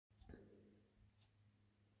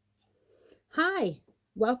Hi,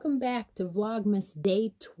 welcome back to Vlogmas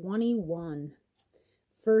Day 21.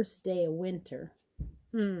 First day of winter.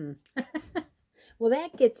 Well,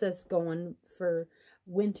 that gets us going for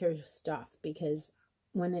winter stuff because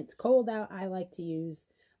when it's cold out, I like to use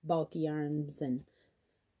bulk yarns and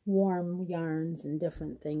warm yarns and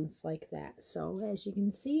different things like that. So as you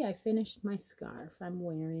can see, I finished my scarf. I'm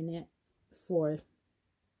wearing it for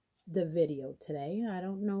the video today. I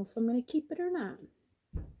don't know if I'm going to keep it or not.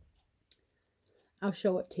 I'll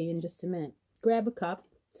show it to you in just a minute. Grab a cup.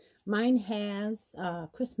 Mine has a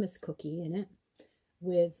Christmas cookie in it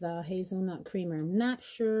with hazelnut creamer. I'm not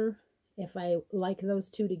sure if I like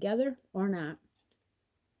those two together or not.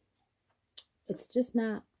 It's just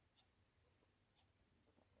not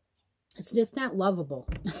lovable.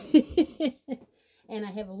 And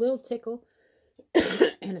I have a little tickle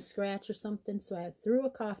and a scratch or something, so I threw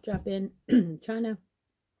a cough drop in.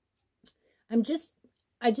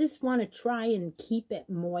 I just want to try and keep it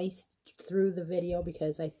moist through the video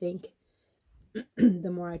because I think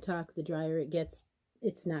the more I talk, the drier it gets.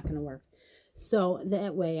 It's not going to work. So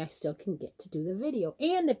that way I still can get to do the video.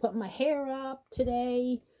 And I put my hair up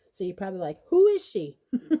today. So you're probably like, who is she?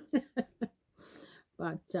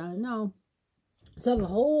 But no. So I have a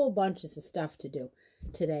whole bunch of stuff to do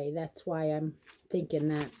today. That's why I'm thinking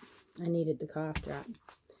that I needed the cough drop.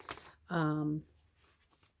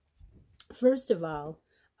 First of all,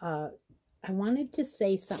 I wanted to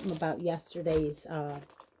say something about yesterday's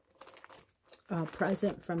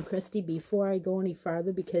present from Christy before I go any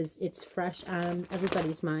farther because it's fresh on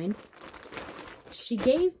everybody's mind. She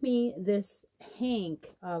gave me this hank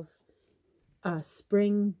of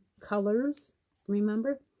spring colors,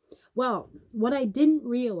 remember? Well, what I didn't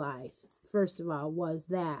realize, first of all, was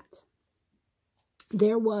that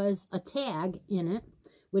there was a tag in it,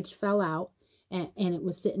 which fell out, and it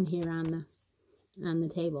was sitting here on the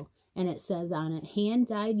table. And it says on it,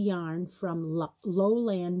 hand-dyed yarn from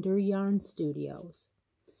Lowlander Yarn Studios.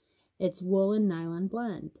 It's wool and nylon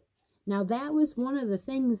blend. Now, that was one of the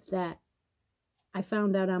things that I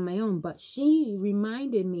found out on my own. But she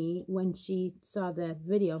reminded me when she saw the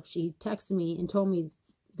video. She texted me and told me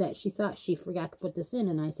that she thought she forgot to put this in.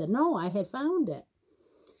 And I said, no, I had found it.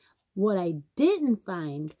 What I didn't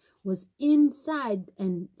find was inside,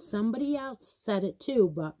 and somebody else said it too,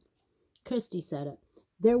 but Christy said it.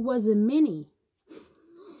 There was a mini.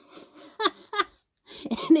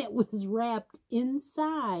 And it was wrapped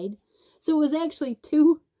inside. So it was actually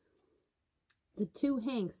the two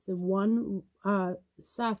hanks. The one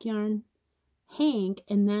sock yarn hank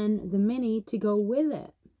and then the mini to go with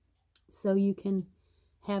it. So you can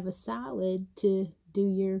have a solid to do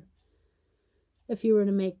your, if you were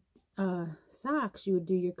to make socks, you would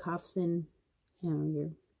do your cuffs and,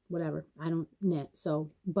 your whatever. I don't knit,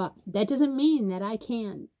 so, but that doesn't mean that I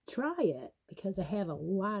can't try it because I have a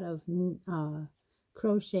lot of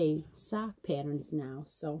crochet sock patterns now,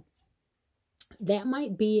 so that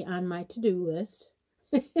might be on my to-do list.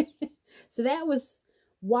 So that was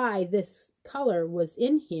why this color was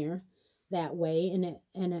in here that way,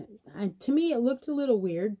 and to me it looked a little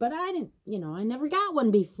weird, but I didn't, I never got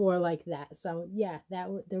one before like that, so yeah,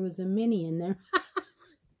 there was a mini in there.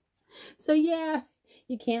 So yeah,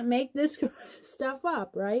 you can't make this stuff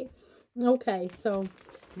up, right? Okay, so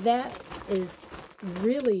that is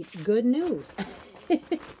really good news.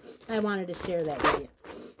 I wanted to share that with you.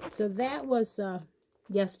 So that was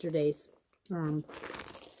yesterday's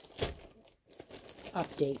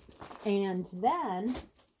update. And then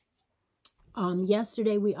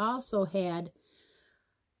yesterday we also had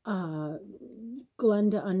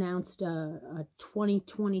Glenda announced a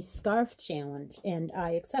 2020 scarf challenge, and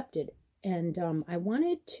I accepted. And I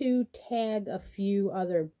wanted to tag a few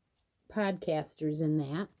other podcasters in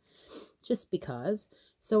that, just because.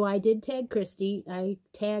 So I did tag Christy. I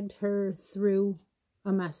tagged her through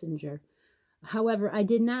a messenger. However, I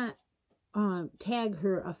did not tag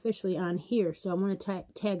her officially on here, so I want to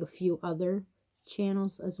tag a few other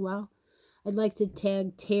channels as well. I'd like to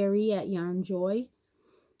tag Terry at Yarn Joy,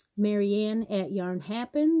 Marianne at Yarn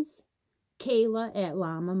Happens, Kayla at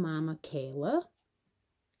Llama Mama Kayla,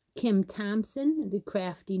 Kim Thompson, the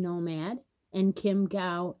Crafty Nomad, and Kim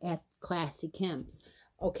Gao at Classy Kims.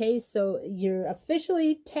 Okay, so you're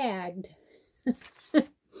officially tagged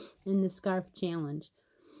in the scarf challenge.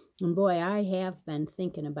 And boy, I have been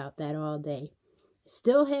thinking about that all day.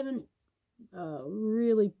 Still haven't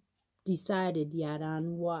really decided yet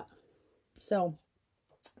on what. So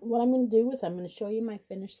what I'm going to do is I'm going to show you my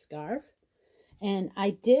finished scarf. And I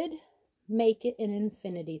did make it an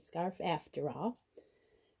infinity scarf after all.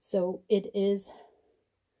 So it is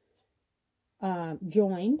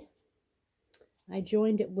joined. I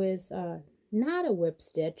joined it with not a whip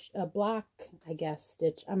stitch, a block, I guess,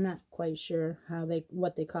 stitch. I'm not quite sure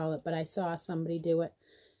what they call it, but I saw somebody do it.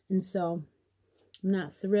 And so I'm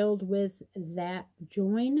not thrilled with that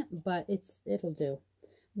join, but it'll do.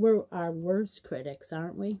 We're our worst critics,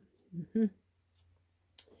 aren't we?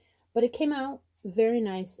 But it came out very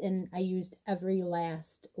nice, and I used every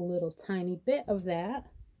last little tiny bit of that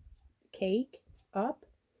cake up.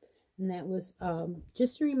 And that was,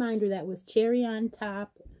 just a reminder, that was cherry on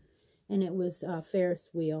top, and it was Ferris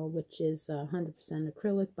wheel, which is 100%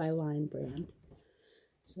 acrylic by Line Brand.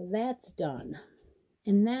 So that's done.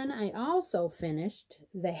 And then I also finished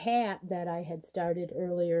the hat that I had started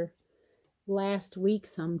earlier last week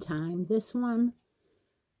sometime. This one,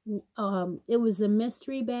 it was a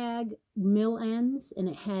mystery bag, mill ends, and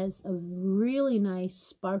it has a really nice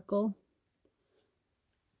sparkle.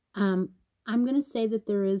 I'm going to say that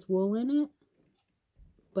there is wool in it,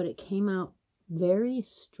 but it came out very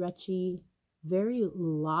stretchy, very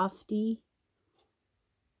lofty.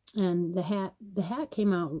 And the hat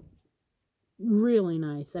came out really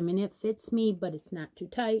nice. I mean, it fits me, but it's not too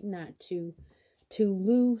tight, not too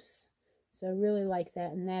loose. So I really like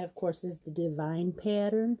that. And that, of course, is the Divine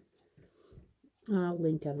pattern. I'll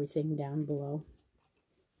link everything down below.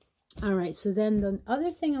 All right, so then the other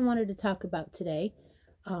thing I wanted to talk about today,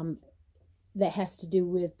 that has to do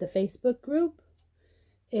with the Facebook group,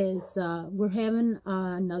 is we're having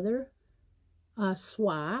another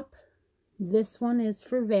swap. This one is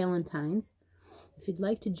for Valentine's. If you'd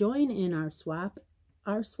like to join in our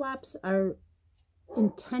swaps are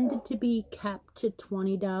intended to be capped to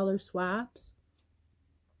 $20 swaps.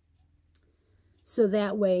 So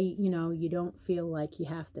that way, you don't feel like you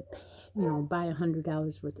have to, buy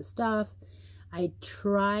 $100 worth of stuff. I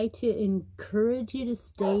try to encourage you to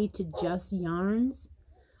stay to just yarns.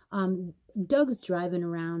 Doug's driving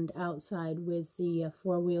around outside with the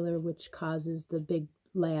four-wheeler, which causes the big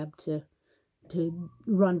lab to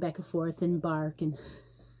run back and forth and bark. And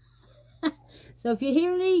so if you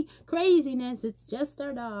hear any craziness, it's just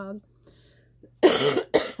our dog.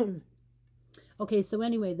 Okay, so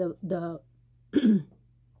anyway, the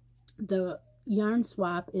yarn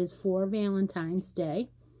swap is for Valentine's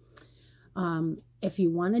Day. If you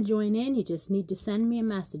want to join in, you just need to send me a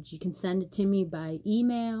message. You can send it to me by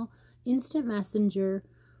email, instant messenger,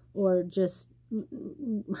 or just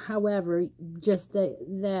however, just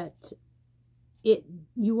that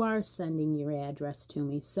you are sending your address to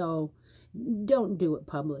me. So don't do it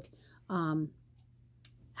public. I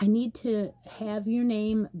need to have your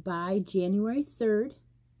name by January 3rd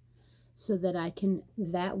so that I can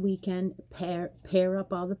that weekend pair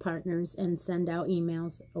up all the partners and send out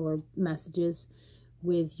emails or messages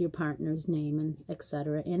with your partner's name and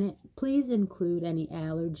etc. in it. Please include any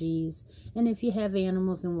allergies and if you have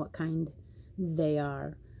animals and what kind they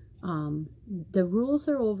are. The rules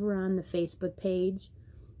are over on the Facebook page.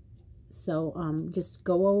 So just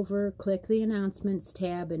go over, click the announcements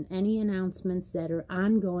tab, and any announcements that are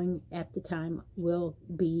ongoing at the time will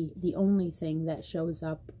be the only thing that shows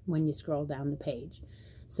up when you scroll down the page.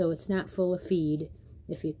 So it's not full of feed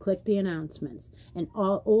if you click the announcements. And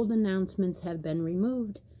all old announcements have been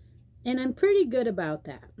removed, and I'm pretty good about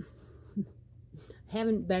that.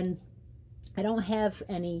 I don't have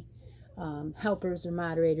any helpers or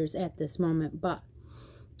moderators at this moment, but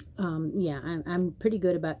yeah, I'm pretty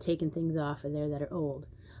good about taking things off of there that are old.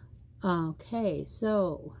 Okay,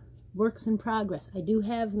 so works in progress. I do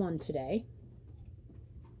have one today.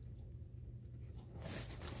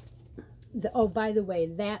 Oh, by the way,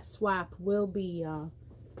 that swap will be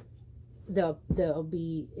they'll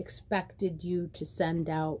be expected you to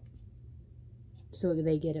send out so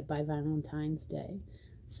they get it by Valentine's Day.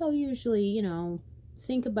 So usually,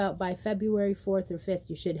 think about by February 4th or 5th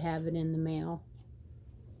you should have it in the mail.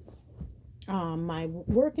 My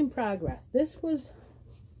work in progress. This was,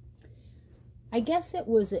 I guess it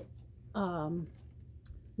was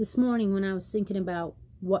this morning when I was thinking about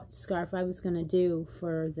what scarf I was going to do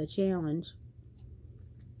for the challenge.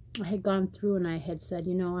 I had gone through and I had said,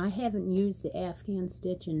 I haven't used the Afghan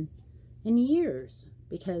stitch in years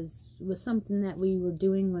because it was something that we were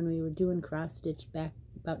doing when we were doing cross stitch back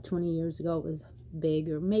about 20 years ago. It was big,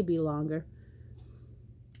 or maybe longer.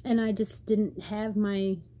 And I just didn't have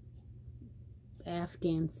my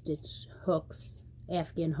Afghan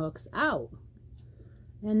hooks out.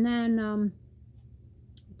 And then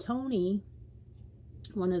Tony,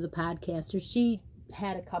 one of the podcasters, she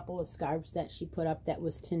had a couple of scarves that she put up that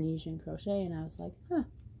was Tunisian crochet, and I was like,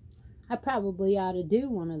 I probably ought to do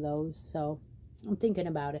one of those. So I'm thinking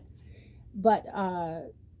about it. But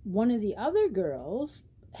one of the other girls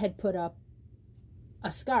had put up a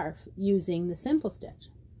scarf using the Simple Stitch.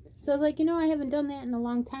 So I was like, you know, I haven't done that in a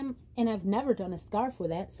long time, and I've never done a scarf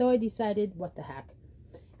with that. So I decided, what the heck.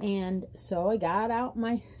 And so I got out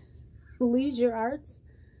my Leisure Arts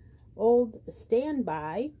old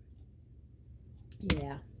standby.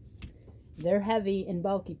 Yeah, they're heavy and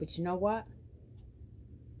bulky, but you know what?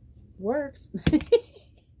 Works.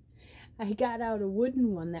 I got out a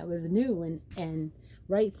wooden one that was new, and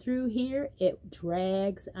right through here, it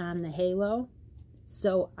drags on the halo.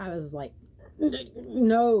 So I was like,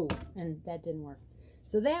 no, and that didn't work.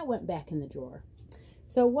 So that went back in the drawer.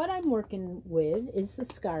 So what I'm working with is the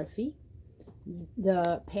Scarfie.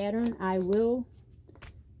 The pattern I will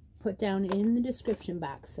put down in the description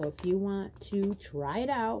box. So if you want to try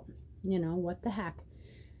it out, you know, what the heck.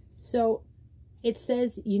 So it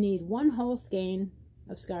says you need 1 whole skein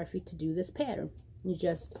of Scarfie to do this pattern. You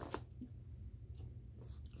just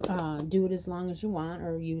do it as long as you want,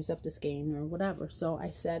 or use up the skein or whatever. So I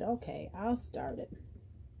said, okay, I'll start it.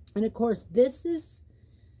 And of course, this is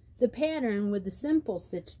the pattern with the simple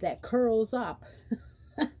stitch that curls up.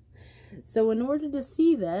 So in order to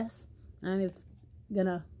see this, I'm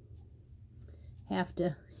gonna have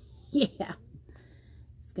to, yeah,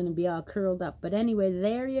 it's gonna be all curled up. But anyway,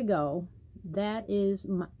 there you go. That is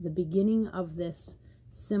the beginning of this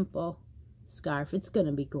simple scarf. It's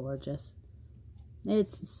gonna be gorgeous.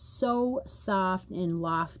 It's so soft and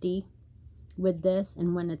lofty with this,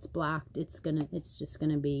 and when it's blocked, it's just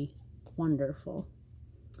gonna be wonderful.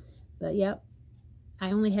 But yep,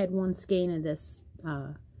 I only had 1 skein of this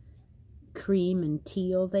cream and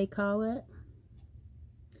teal, they call it.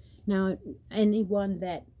 Now, anyone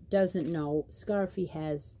that doesn't know, Scarfie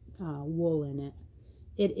has wool in it.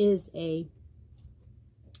 It is a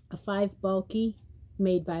 5 bulky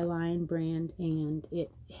made by Lion Brand, and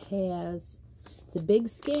it's a big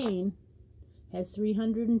skein, has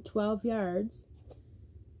 312 yards,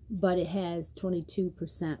 but it has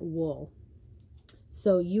 22% wool.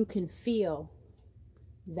 So you can feel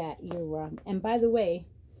that you're, and by the way,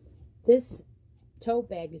 this tote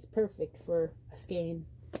bag is perfect for a skein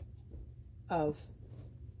of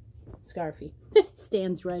Scarfie.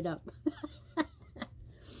 Stands right up.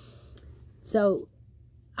 So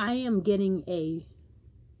I am getting a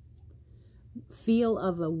feel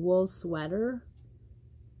of a wool sweater,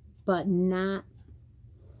 but not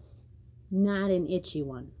an itchy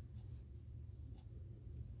one.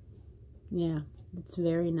 Yeah, it's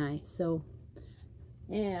very nice. So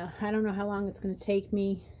yeah, I don't know how long it's going to take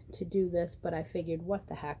me to do this, but I figured, what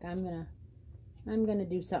the heck, I'm gonna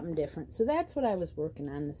do something different. So that's what I was working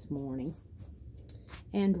on this morning.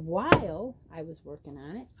 And while I was working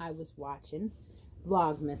on it, I was watching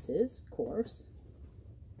Vlogmases, of course.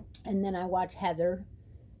 And then I watched Heather,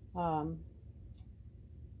 or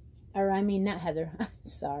I mean, not Heather,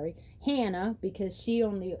 sorry, Hannah, because she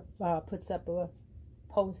only puts up a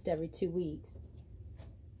post every 2 weeks.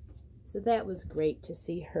 So that was great to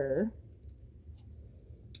see her.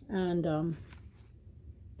 And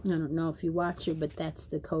I don't know if you watch her, but that's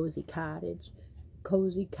the Cozy Cottage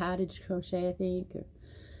Crochet, I think.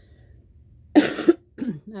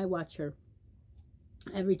 I watch her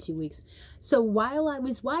every 2 weeks. So while I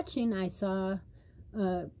was watching, I saw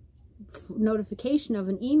a notification of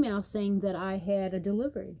an email saying that I had a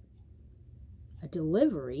delivery. A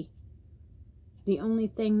delivery? The only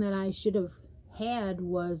thing that I should have had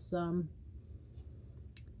was,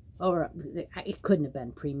 or it couldn't have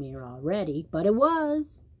been Premier already, but it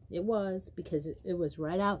was. It was, because it was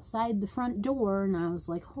right outside the front door, and I was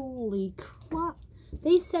like, holy crap.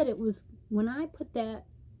 They said it was, when I put that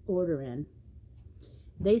order in,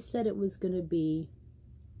 they said it was going to be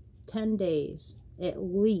 10 days at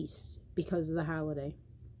least because of the holiday.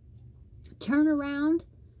 Turn around,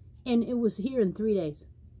 and it was here in 3 days.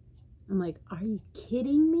 I'm like, are you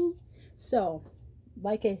kidding me? So,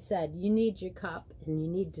 like I said, you need your cup, and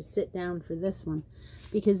you need to sit down for this one,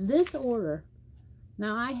 because this order,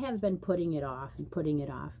 now I have been putting it off and putting it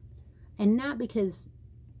off, and not because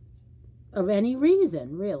of any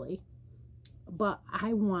reason, really, but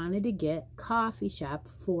I wanted to get Coffee Shop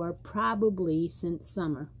for probably since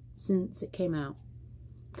summer, since it came out,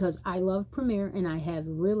 because I love Premier, and I have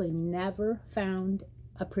really never found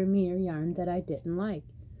a Premier yarn that I didn't like.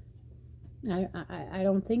 I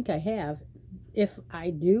don't think I have. If I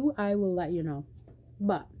do, I will let you know.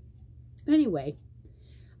 But anyway,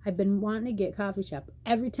 I've been wanting to get Coffee Shop.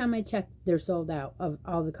 Every time I check, they're sold out of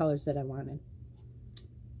all the colors that I wanted.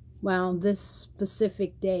 Well, this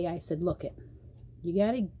specific day, I said, look it, you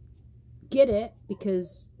got to get it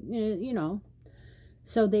because, you know.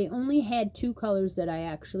 So they only had 2 colors that I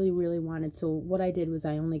actually really wanted. So what I did was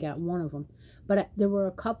I only got 1 of them. But there were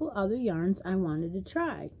a couple other yarns I wanted to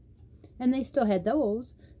try. And they still had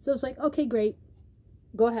those. So it's like, okay, great.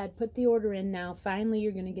 Go ahead, put the order in now. Finally,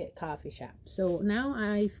 you're going to get Coffee Shop. So now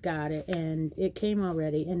I've got it, and it came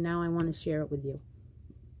already, and now I want to share it with you.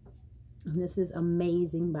 And this is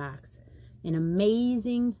amazing box. An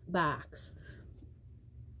amazing box.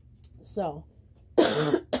 So,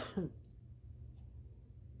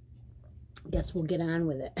 guess we'll get on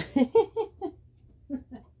with it.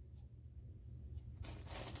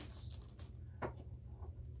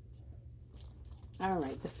 All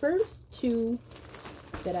right, the first two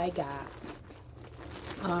that I got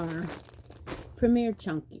are Premier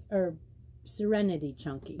Chunky, or Serenity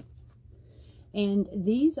Chunky. And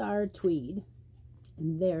these are tweed,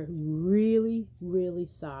 and they're really, really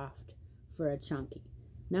soft for a chunky.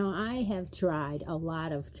 Now, I have tried a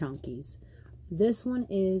lot of chunkies. This one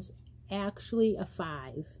is actually a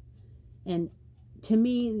 5, and to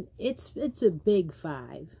me, it's a big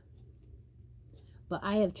 5. But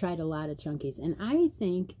I have tried a lot of chunkies, and I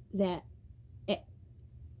think that at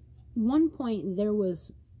one point there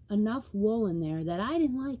was enough wool in there that I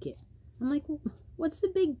didn't like it. I'm like, what's the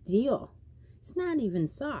big deal? It's not even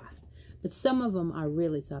soft. But some of them are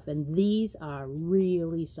really soft, and these are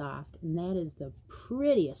really soft, and that is the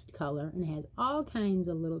prettiest color, and has all kinds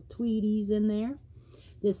of little tweedies in there.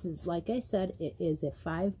 This is, like I said, it is a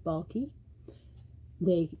 5 bulky.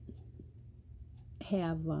 They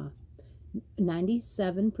have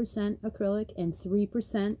 97% acrylic, and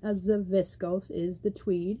 3% of the viscose is the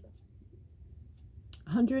tweed.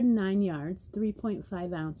 109 yards,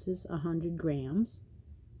 3.5 ounces, 100 grams.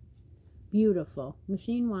 Beautiful.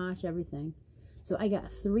 Machine wash, everything. So I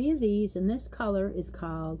got 3 of these, and this color is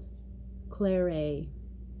called Claret.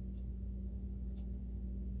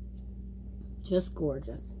 Just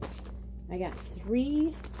gorgeous. I got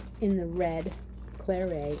 3 in the red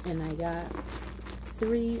Claret, and I got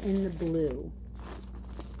 3 in the blue.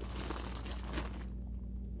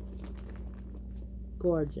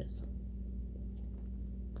 Gorgeous.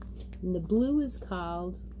 And the blue is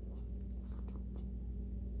called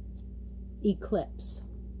Eclipse.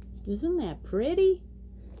 Isn't that pretty?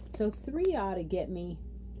 So 3 ought to get me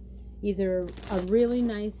either a really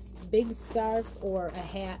nice big scarf or a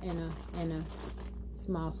hat and a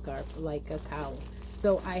small scarf, like a cowl.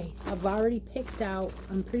 So I've already picked out,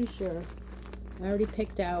 I'm pretty sure I already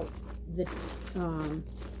picked out the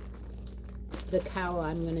cowl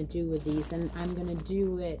I'm going to do with these, and I'm going to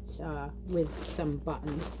do it with some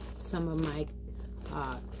buttons. Some of my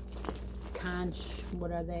conch,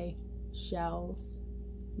 what are they? Shells.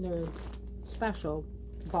 They're special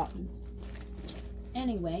buttons.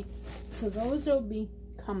 Anyway, so those will be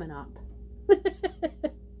coming up.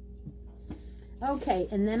 Okay,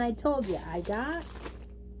 and then I told you I got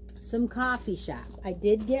some Coffee Shop. I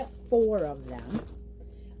did get 4 of them,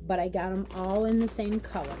 but I got them all in the same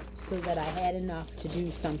color so that I had enough to do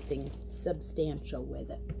something substantial with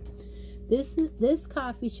it. This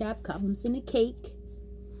Coffee Shop comes in a cake.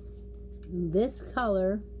 This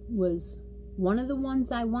color was one of the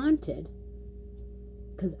ones I wanted,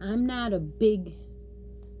 because I'm not a big,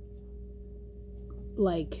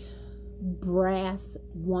 like, brass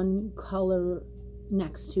one color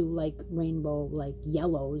next to like rainbow, like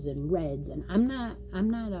yellows and reds, and I'm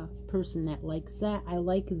not a person that likes that. I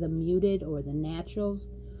like the muted or the naturals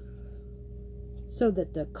so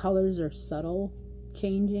that the colors are subtle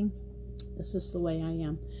changing. This is the way I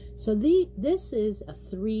am. So this is a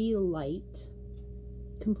 3 light,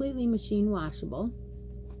 completely machine washable.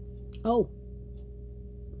 Oh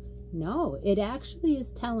no, it actually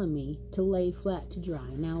is telling me to lay flat to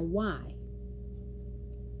dry. Now why?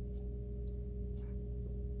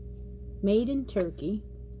 Made in Turkey,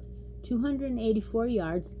 284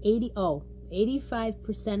 yards, 85%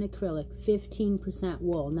 acrylic, 15%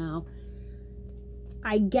 wool. Now,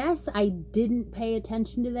 I guess I didn't pay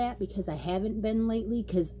attention to that because I haven't been lately,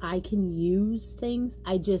 because I can use things.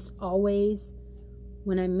 I just always,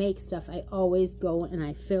 when I make stuff, I always go and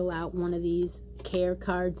I fill out one of these care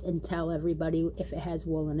cards and tell everybody if it has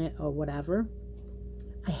wool in it or whatever.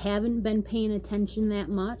 I haven't been paying attention that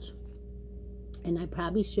much. And I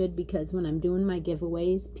probably should, because when I'm doing my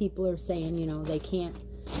giveaways, people are saying, you know, they can't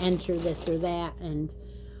enter this or that. And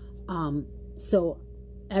so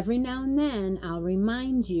every now and then I'll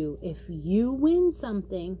remind you, if you win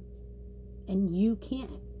something and you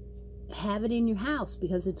can't have it in your house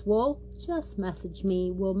because it's wool, just message me.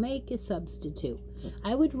 We'll make a substitute.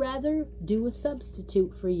 I would rather do a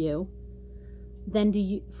substitute for you than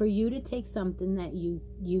for you to take something that you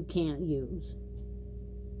can't use.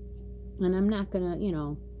 And I'm not gonna, you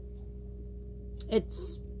know,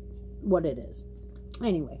 it's what it is.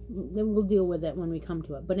 Anyway, then we'll deal with it when we come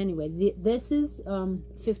to it. But anyway, this is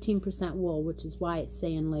 15% wool, which is why it's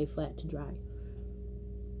saying lay flat to dry.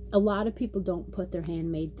 A lot of people don't put their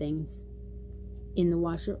handmade things in the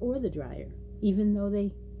washer or the dryer, even though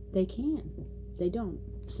they can. They don't.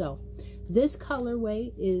 So this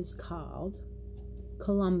colorway is called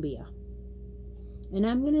Columbia. And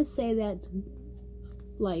I'm going to say that's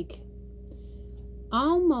like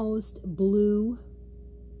almost blue.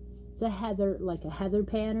 It's a heather, like a heather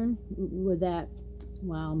pattern with that,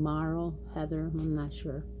 well, marl, heather, I'm not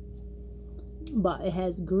sure. But it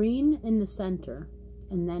has green in the center,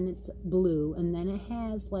 and then it's blue, and then it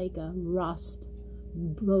has like a rust,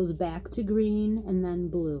 goes back to green, and then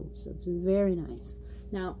blue. So it's very nice.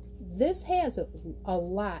 Now, this has a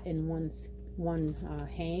lot in one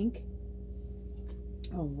hank.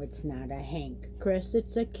 Oh, it's not a hank, Chris,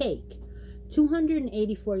 it's a cake.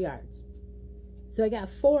 284 yards. So I got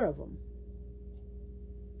 4 of them.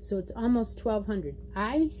 So it's almost 1,200.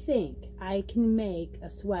 I think I can make a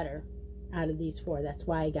sweater out of these 4. That's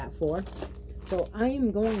why I got 4. So I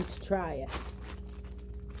am going to try it.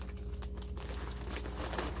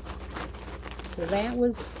 So that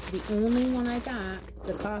was the only one I got,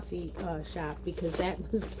 the coffee shop, because that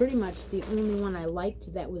was pretty much the only one I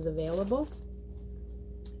liked that was available.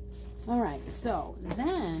 Alright, so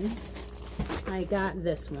then I got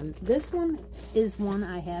this one. This one is one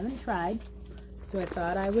I haven't tried, so I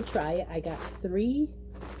thought I would try it. I got 3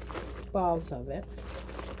 balls of it.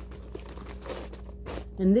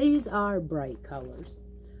 And these are bright colors.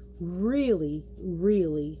 Really,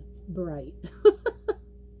 really bright.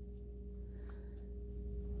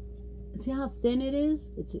 See how thin it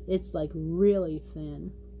is? It's like really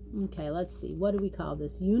thin. Okay, let's see. What do we call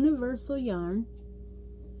this? Universal yarn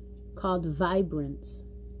called Vibrance.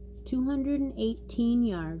 218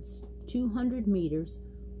 yards, 200 meters,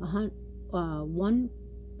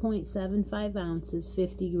 1.75 ounces,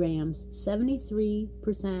 50 grams, 73%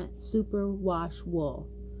 superwash wool,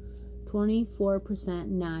 24%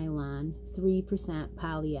 nylon, 3%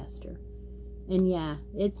 polyester. And yeah,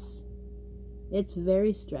 it's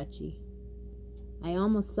very stretchy. I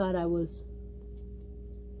almost thought I was,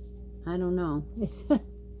 I don't know. It's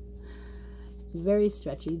very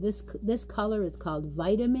stretchy. This color is called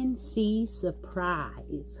Vitamin C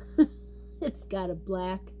Surprise. It's got a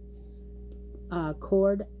black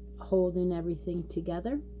cord holding everything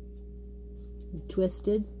together.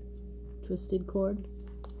 Twisted cord.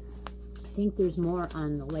 I think there's more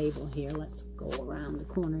on the label here. Let's go around the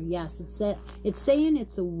corner. Yes, it's saying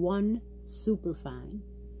it's a 1 superfine.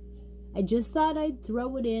 I just thought I'd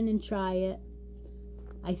throw it in and try it.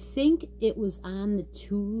 I think it was on the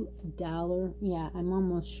 $2, yeah, I'm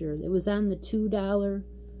almost sure. It was on the $2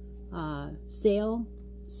 sale,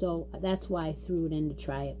 so that's why I threw it in to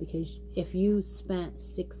try it, because if you spent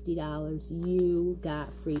 $60, you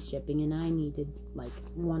got free shipping, and I needed like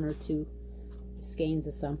 1 or 2 skeins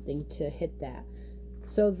of something to hit that.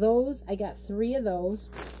 So those, I got 3 of those.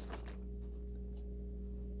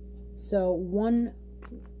 So one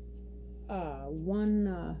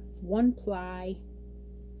ply.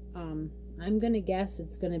 I'm gonna guess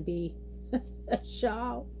it's gonna be a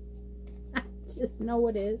shawl. I just know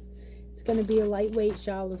it is. It's gonna be a lightweight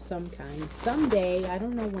shawl of some kind. Someday, I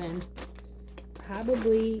don't know when.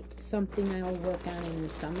 Probably something I'll work on in the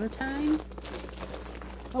summertime.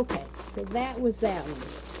 Okay, so that was that one.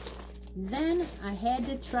 Then I had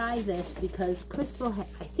to try this because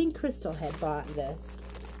I think Crystal had bought this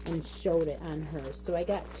and showed it on hers. So I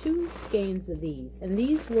got 2 skeins of these, and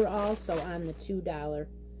these were also on the $2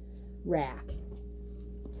 rack.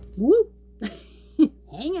 Woo!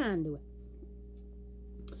 Hang on to it.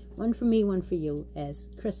 One for me, one for you, as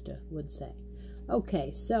Krista would say.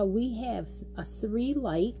 Okay, so we have a 3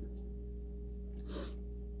 light,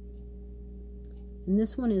 and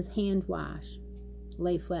this one is hand wash,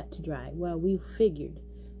 lay flat to dry. Well, we figured.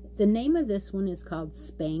 The name of this one is called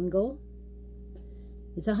Spangle.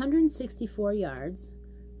 It's 164 yards,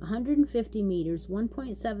 150 meters,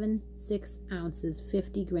 1.76 ounces,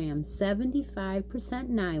 50 grams, 75%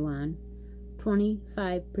 nylon,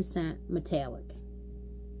 25% metallic.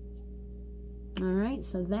 Alright,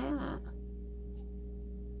 so that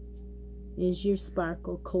is your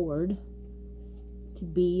sparkle cord to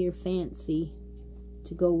be your fancy,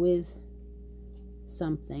 to go with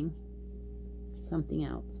something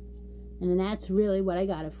else. And that's really what I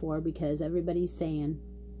got it for, because everybody's saying,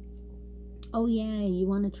 oh yeah, you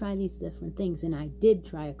want to try these different things. And I did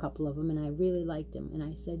try a couple of them, and I really liked them. And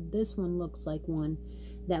I said, this one looks like one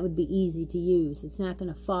that would be easy to use. It's not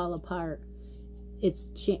going to fall apart. It's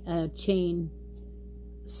chain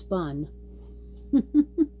spun.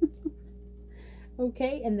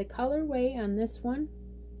 Okay, and the colorway on this one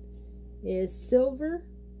is Silver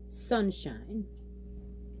Sunshine.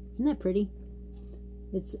 Isn't that pretty?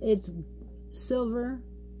 It's silver,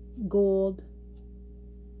 gold,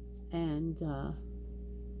 and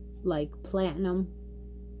like platinum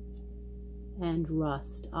and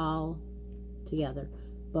rust all together.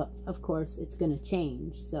 But of course it's going to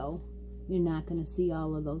change, so you're not going to see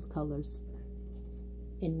all of those colors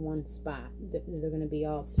in one spot. They're going to be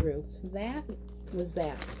all through. So that was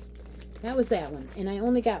that. That was that one. And I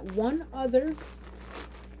only got one other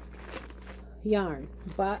yarn,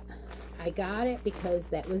 but I got it because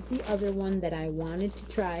that was the other one that I wanted to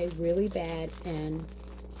try really bad, and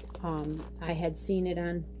I had seen it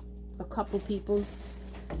on a couple people's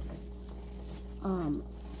I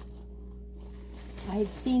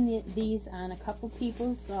had seen these on a couple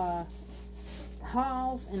people's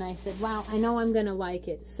hauls, and I said, wow, I know I'm gonna like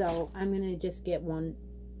it, so I'm gonna just get one,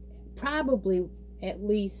 probably at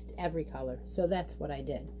least every color. So that's what I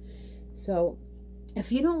did. So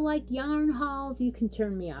if you don't like yarn hauls, you can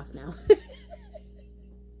turn me off now.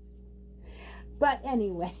 But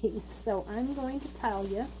anyway, so I'm going to tell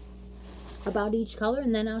you about each color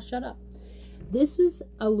and then I'll shut up. This was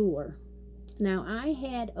Allure. Now I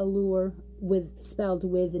had Allure spelled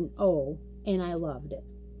with an O, and I loved it.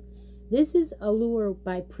 This is Allure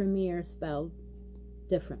by Premier, spelled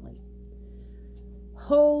differently.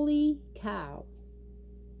 Holy cow.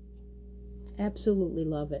 Absolutely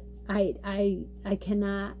love it. I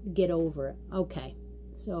cannot get over it. Okay,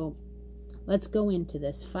 so let's go into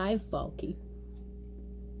this. 5 bulky,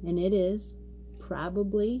 and it is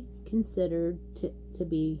probably considered to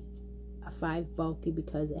be a 5 bulky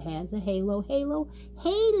because it has a halo.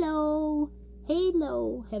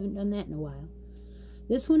 Haven't done that in a while.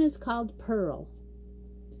 This one is called Pearl.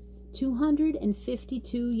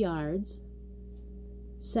 252 yards,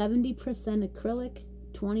 70% acrylic,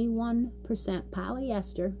 21%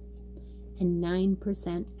 polyester, and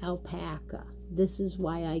 9% alpaca. This is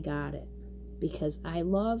why I got it, because I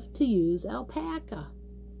love to use alpaca.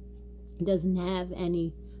 It doesn't have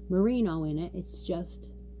any merino in it. It's just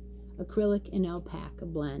acrylic and alpaca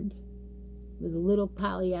blend with a little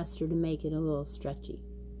polyester to make it a little stretchy.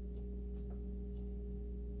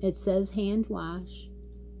 It says hand wash,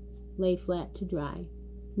 lay flat to dry,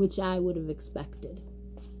 which I would have expected.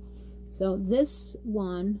 So this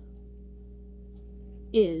one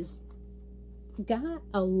is got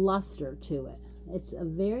a luster to it. It's a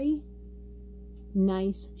very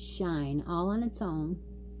nice shine all on its own.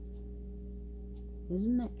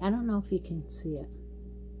 Isn't it? I don't know if you can see it.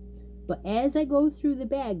 But as I go through the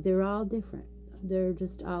bag, they're all different. They're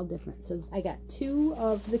just all different. So I got 2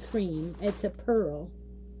 of the cream. It's a pearl,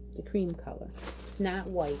 the cream color. It's not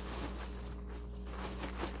white.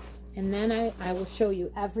 And then I will show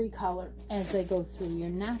you every color as I go through. You're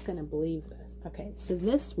not going to believe this. Okay, so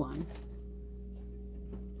this one,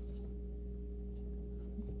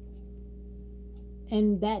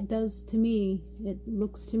 and that does to me, it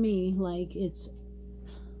looks to me like it's,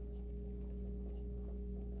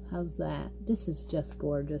 how's that? This is just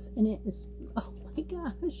gorgeous. And it is, oh my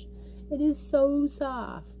gosh, it is so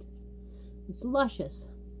soft. It's luscious.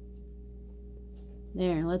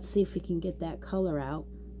 There, let's see if we can get that color out.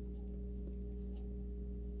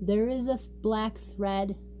 There is a black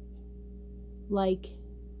thread like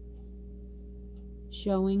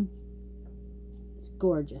showing. It's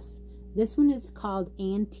gorgeous. This one is called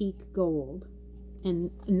Antique Gold, and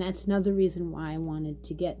that's another reason why I wanted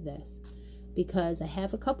to get this, because I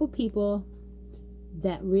have a couple people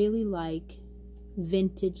that really like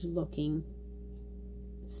vintage looking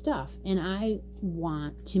stuff, and I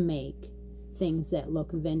want to make things that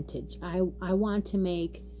look vintage. I want to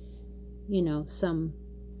make, you know, some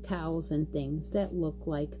cows and things that look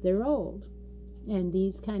like they're old, and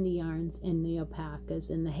these kind of yarns and the alpacas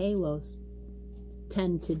and the halos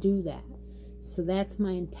tend to do that. So that's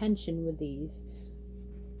my intention with these,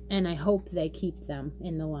 and I hope they keep them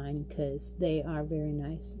in the line because they are very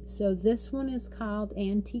nice. So this one is called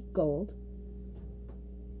Antique Gold.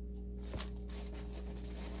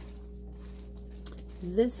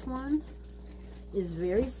 This one is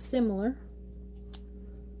very similar,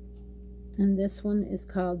 and this one is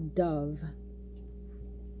called Dove.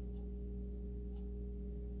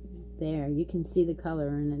 There, you can see the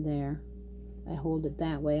color in it there. I hold it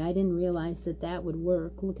that way. I didn't realize that that would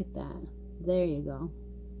work. Look at that. There you go.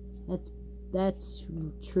 That's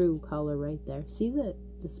true color right there. See the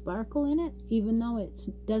sparkle in it? Even though it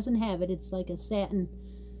doesn't have it, it's like a satin.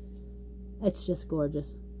 It's just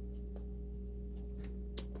gorgeous.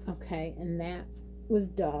 Okay, and that was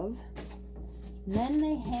Dove. And then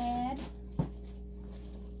they had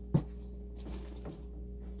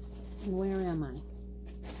Where am I?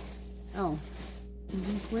 Oh,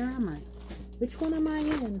 where am I? Which one am I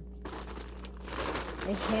in?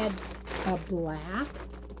 They had a black,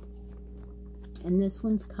 and this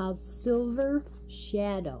one's called Silver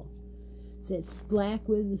Shadow. So it's black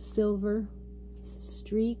with the silver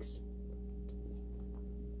streaks.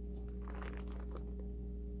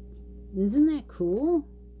 Isn't that cool?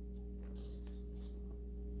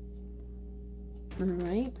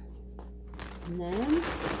 Alright. And then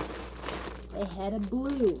they had a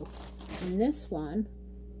blue. And this one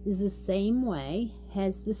is the same way,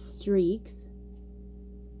 has the streaks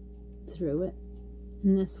through it.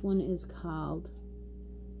 And this one is called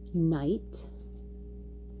Night.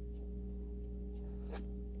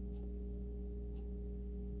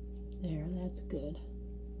 There, that's good.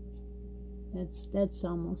 That's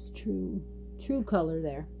almost true color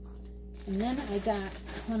there. And then I got,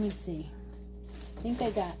 let me see. I think I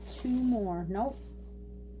got 2 more. Nope.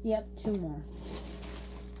 Yep, 2 more.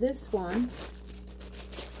 This one,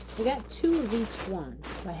 I got 2 of each one,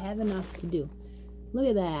 so I have enough to do. Look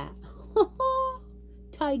at that.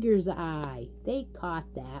 Tiger's eye. They caught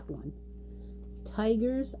that one.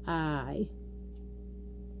 Tiger's eye.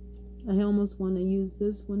 I almost want to use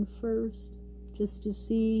this one first, just to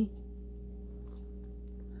see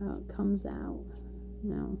how it comes out.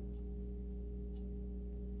 No.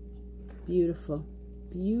 Beautiful.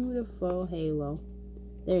 Beautiful halo.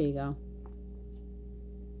 There you go.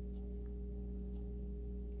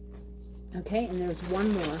 Okay, and there's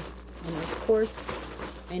one more. And of course,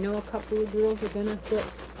 I know a couple of girls are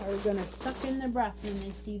gonna suck in their breath when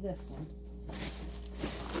they see this one.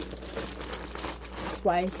 That's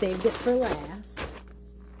why I saved it for last.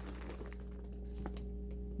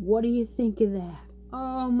 What do you think of that?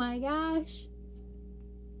 Oh my gosh.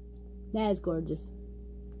 That is gorgeous.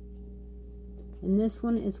 And this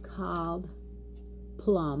one is called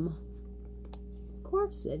Plum. Of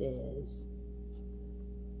course it is.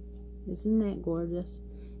 Isn't that gorgeous?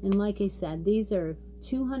 And like I said, these are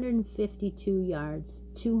 252 yards,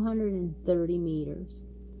 230 meters.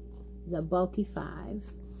 It's a bulky 5.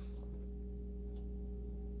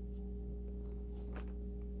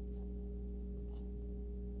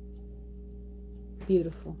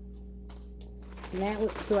 Beautiful. And that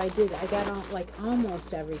was, so I got on like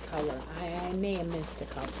almost every color. I may have missed a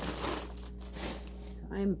couple. So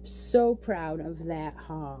I'm so proud of that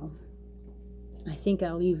haul. I think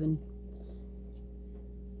I'll even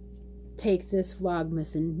take this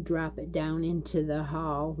Vlogmas and drop it down into the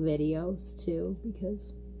haul videos too,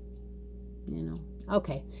 because, you know.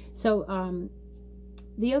 Okay, so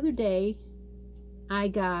the other day I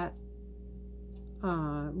got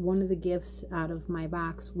one of the gifts out of my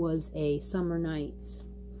box was a Summer Nights,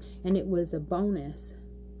 and it was a bonus,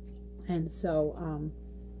 and so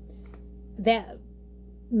that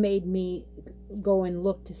made me go and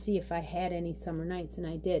look to see if I had any Summer Nights, and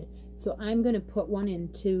I did. So I'm going to put one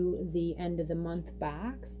into the end of the month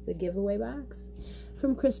box, the giveaway box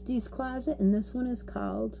from Christy's Closet, and this one is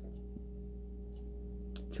called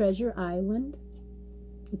Treasure Island.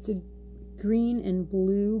 It's a green and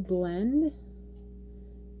blue blend.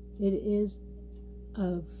 It is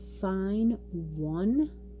a fine 1.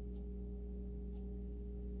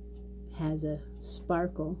 Has a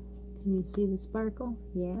sparkle. Can you see the sparkle?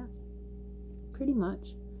 Yeah, pretty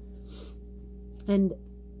much. And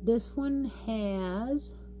this one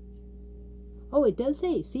has, oh, it does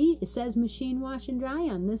say, see, it says machine wash and dry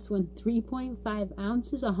on this one. 3.5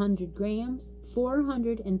 ounces, 100 grams,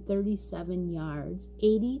 437 yards,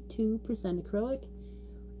 82% acrylic,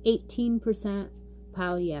 18%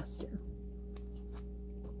 polyester.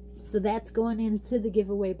 So that's going into the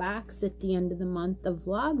giveaway box at the end of the month of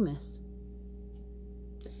Vlogmas.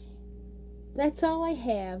 That's all I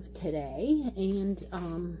have today, and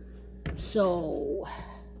so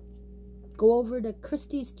go over to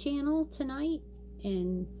Christy's channel tonight,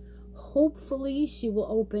 and hopefully she will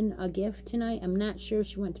open a gift tonight. I'm not sure.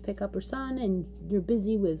 She went to pick up her son, and they're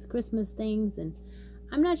busy with Christmas things, and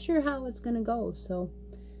I'm not sure how it's gonna go. So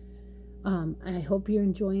I hope you're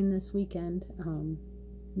enjoying this weekend.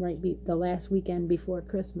 The last weekend before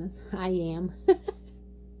Christmas. I am.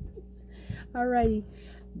 Alrighty.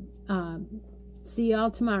 See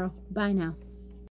y'all tomorrow. Bye now.